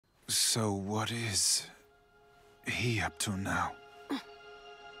So what is he up to now?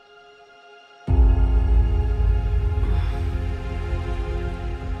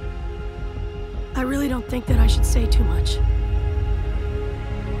 I really don't think that I should say too much.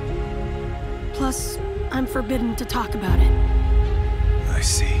 Plus, I'm forbidden to talk about it. I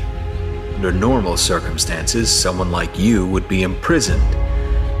see. Under normal circumstances, someone like you would be imprisoned.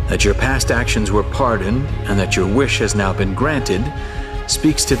 That your past actions were pardoned and that your wish has now been granted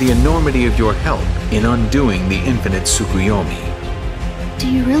speaks to the enormity of your help in undoing the infinite Tsukuyomi.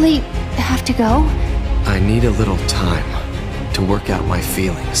 Do you really have to go? I need a little time to work out my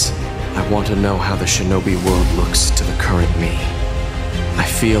feelings. I want to know how the shinobi world looks to the current me. I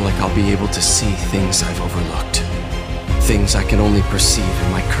feel like I'll be able to see things I've overlooked. Things I can only perceive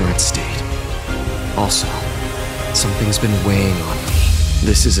in my current state. Also, something's been weighing on me.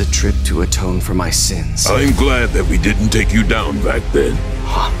 This is a trip to atone for my sins. I'm glad that we didn't take you down back then.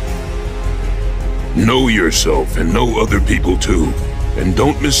 Huh? Know yourself and know other people too. And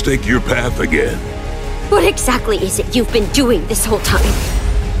don't mistake your path again. What exactly is it you've been doing this whole time?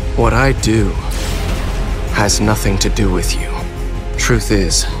 What I do has nothing to do with you. Truth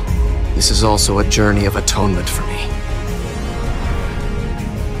is, this is also a journey of atonement for me.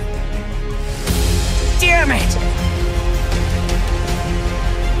 Damn it!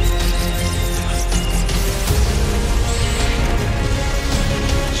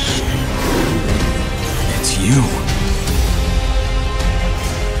 It's you.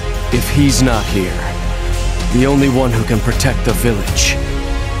 If he's not here, the only one who can protect the village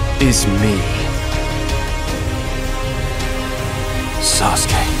is me.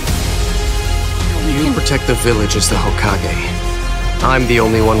 Sasuke. You protect the village as the Hokage. I'm the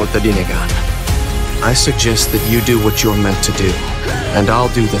only one with the Rinnegan. I suggest that you do what you're meant to do, and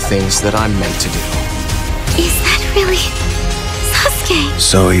I'll do the things that I'm meant to do. Is that really Sasuke?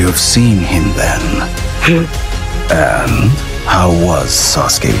 So you've seen him then? And how was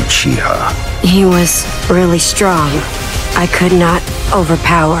Sasuke Uchiha? He was really strong. I could not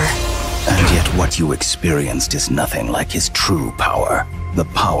overpower. And yet what you experienced is nothing like his true power. The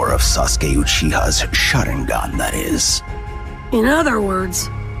power of Sasuke Uchiha's Sharingan, that is. In other words,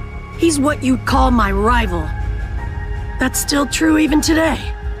 he's what you'd call my rival. That's still true even today.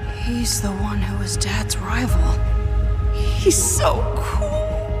 He's the one who was Dad's rival. He's so cool.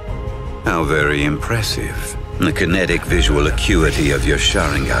 How very impressive. The kinetic visual acuity of your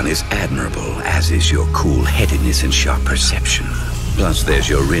Sharingan is admirable, as is your cool-headedness and sharp perception. Plus there's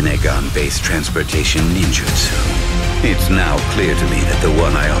your Rinnegan-based transportation ninjutsu. It's now clear to me that the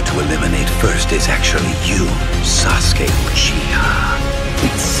one I ought to eliminate first is actually you, Sasuke Uchiha.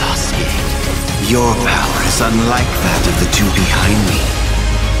 Sasuke, your power is unlike that of the two behind me.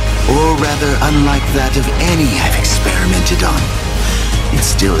 Or rather, unlike that of any I've experimented on. It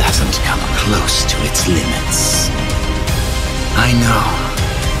still hasn't come close to its limits. I know.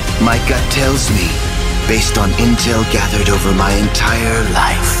 My gut tells me, based on intel gathered over my entire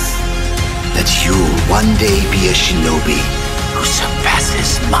life, that you'll one day be a shinobi who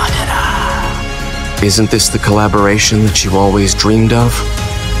surpasses Madara. Isn't this the collaboration that you always dreamed of?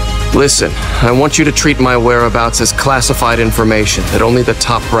 Listen, I want you to treat my whereabouts as classified information that only the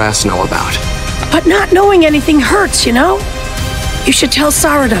top brass know about. But not knowing anything hurts, you know? You should tell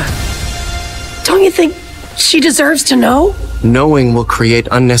Sarada. Don't you think she deserves to know? Knowing will create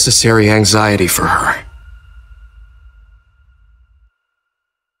unnecessary anxiety for her.